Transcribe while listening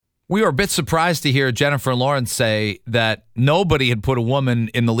We were a bit surprised to hear Jennifer Lawrence say that nobody had put a woman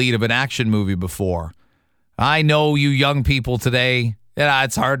in the lead of an action movie before. I know you young people today,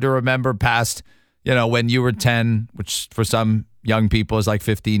 it's hard to remember past, when you were 10, which for some young people is like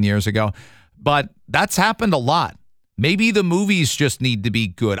 15 years ago. But that's happened a lot. Maybe the movies just need to be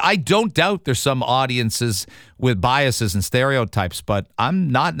good. I don't doubt there's some audiences with biases and stereotypes, but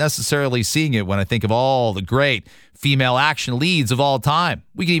I'm not necessarily seeing it when I think of all the great female action leads of all time.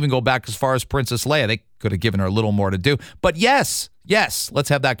 We can even go back as far as Princess Leia. They could have given her a little more to do. But yes, let's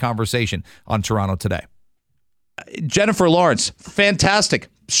have that conversation on Toronto Today. Jennifer Lawrence, fantastic.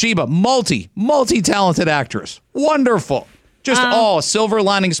 Sheba, multi-talented actress. Wonderful. Just, Silver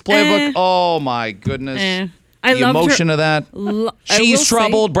Linings Playbook. Oh, my goodness. I the emotion of that. She's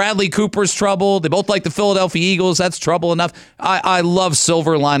troubled. Bradley Cooper's troubled. They both like the Philadelphia Eagles. That's trouble enough. I love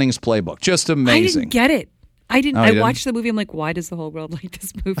Silver Linings Playbook. Just amazing. I didn't get it. I watched the movie. I'm like, why does the whole world like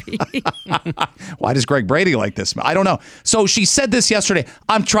this movie? Why does Greg Brady like this? I don't know. So she said this yesterday.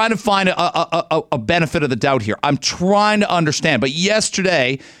 I'm trying to find a benefit of the doubt here. I'm trying to understand. But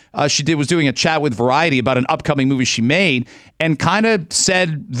yesterday, she was doing a chat with Variety about an upcoming movie she made and kind of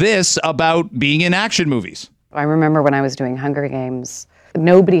said this about being in action movies. I remember when I was doing Hunger Games,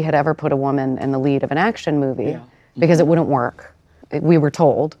 nobody had ever put a woman in the lead of an action movie because it wouldn't work. We were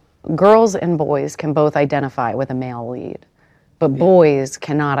told. Girls and boys can both identify with a male lead, but boys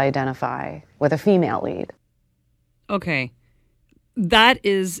cannot identify with a female lead. Okay. That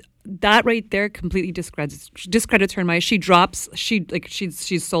right there completely discredits her in my eyes.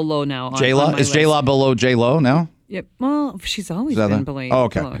 She's so low now. J-Lo? Is J-Lo below J-Lo now? Yep. Well, she's always been below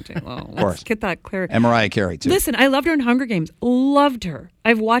J-Lo. Let's get that clear. And Mariah Carey, too. Listen, I loved her in Hunger Games. Loved her.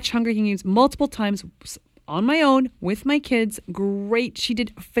 I've watched Hunger Games multiple times on my own with my kids. Great. She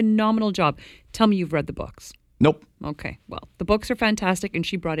did a phenomenal job. Tell me you've read the books. Nope. Okay. Well, the books are fantastic, and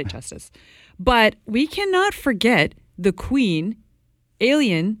she brought it justice. But we cannot forget the Queen,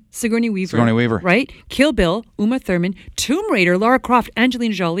 Alien, Sigourney Weaver. Right? Kill Bill, Uma Thurman, Tomb Raider, Lara Croft,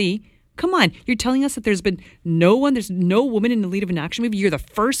 Angelina Jolie. Come on, you're telling us that there's no woman in the lead of an action movie? You're the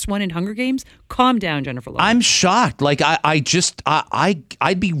first one in Hunger Games? Calm down, Jennifer Lawrence. I'm shocked. Like,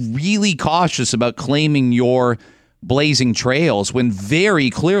 I'd be really cautious about claiming your blazing trails when very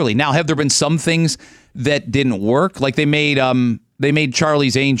clearly. Now, have there been some things that didn't work? Like they made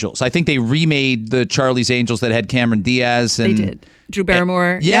Charlie's Angels. I think they remade the Charlie's Angels that had Cameron Diaz. And, they did. Drew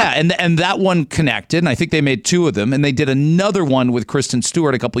Barrymore. And that one connected, and I think they made two of them, and they did another one with Kristen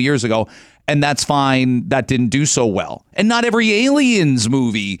Stewart a couple years ago, and that's fine. That didn't do so well. And not every Aliens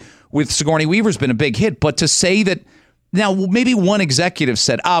movie with Sigourney Weaver's been a big hit, but to say that now maybe one executive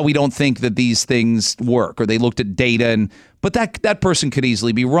said, we don't think that these things work, or they looked at data, but that person could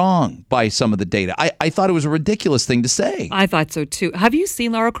easily be wrong by some of the data. I thought it was a ridiculous thing to say. I thought so too. Have you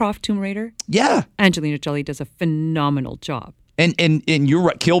seen Lara Croft Tomb Raider? Yeah. Angelina Jolie does a phenomenal job. And you're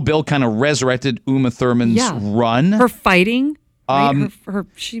right. Kill Bill kind of resurrected Uma Thurman's run. Her fighting. Right?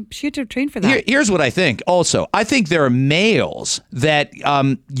 She had to train for that. Here's what I think. Also, I think there are males that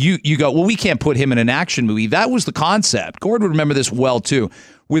you go, well, we can't put him in an action movie. That was the concept. Gord would remember this well too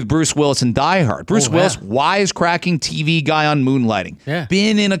with Bruce Willis and Die Hard. Bruce Willis, wisecracking TV guy on Moonlighting. Yeah.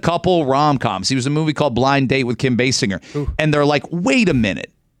 Been in a couple rom-coms. He was in a movie called Blind Date with Kim Basinger. Ooh. And they're like, wait a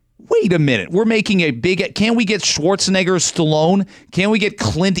minute. We're making a big... Can we get Schwarzenegger, Stallone? Can we get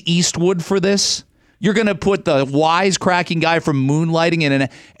Clint Eastwood for this? You're going to put the wisecracking guy from Moonlighting in,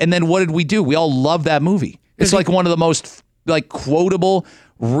 and then what did we do? We all love that movie. It's like one of the most quotable,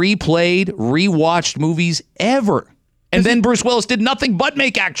 replayed, rewatched movies ever. And then Bruce Willis did nothing but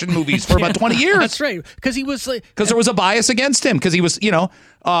make action movies for about 20 years. That's right. Because he was because there was a bias against him. Because he was,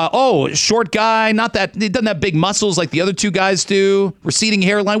 short guy, he doesn't have big muscles like the other two guys do. Receding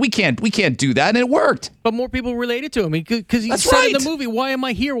hairline. We can't do that, and it worked. But more people related to him because he said in the movie, "Why am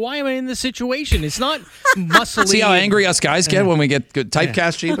I here? Why am I in this situation?" It's not muscly. See how angry us guys get when we get good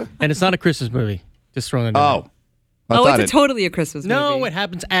typecast, Chiba? And it's not a Christmas movie. Just throwing it down. It's totally a Christmas movie. No, it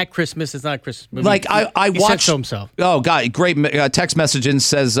happens at Christmas. It's not a Christmas movie. Like, I watched... He said so himself. Oh, God, great text message in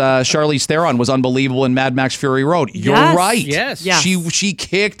says Charlize Theron was unbelievable in Mad Max Fury Road. You're right. Yes. She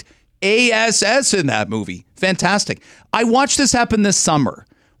kicked ass in that movie. Fantastic. I watched this happen this summer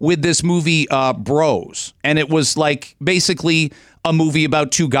with this movie Bros, and it was like basically a movie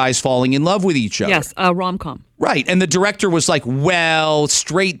about two guys falling in love with each other. Yes, a rom-com. Right, and the director was like, well,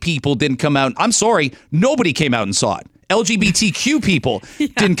 straight people didn't come out. I'm sorry, nobody came out and saw it. LGBTQ people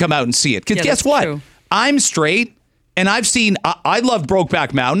didn't come out and see it. Because guess what? True. I'm straight, and I've seen, I loved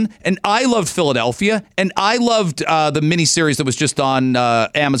Brokeback Mountain, and I loved Philadelphia, and I loved the miniseries that was just on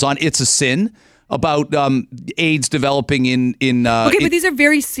Amazon, It's a Sin. about AIDS developing in okay, but these are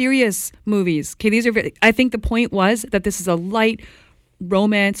very serious movies. Okay, these are I think the point was that this is a light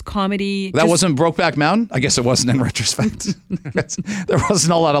romance comedy. That wasn't Brokeback Mountain? I guess it wasn't in retrospect. There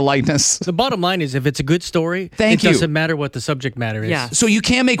wasn't a lot of lightness. The bottom line is, if it's a good story, it doesn't matter what the subject matter is. Yeah. So you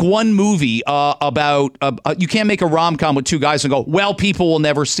can't make one movie about, you can't make a rom-com with two guys and go, well, people will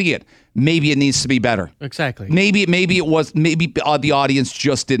never see it. Maybe it needs to be better. Exactly. Maybe the audience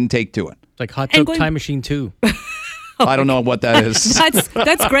just didn't take to it. It's like Hot Tub Time Machine 2. I don't know what that is.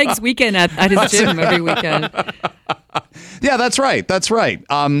 That's Greg's weekend at his gym every weekend. Yeah, that's right. That's right.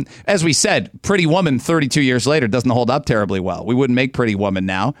 As we said, Pretty Woman 32 years later doesn't hold up terribly well. We wouldn't make Pretty Woman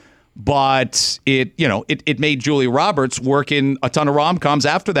now, but it made Julia Roberts work in a ton of rom-coms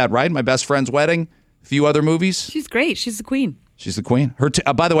after that, right? My Best Friend's Wedding, a few other movies. She's great. She's the queen. She's the queen.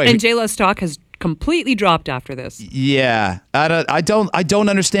 By the way, and J-Lo's stock has completely dropped after this. Yeah, I don't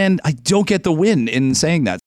understand. I don't get the win in saying that.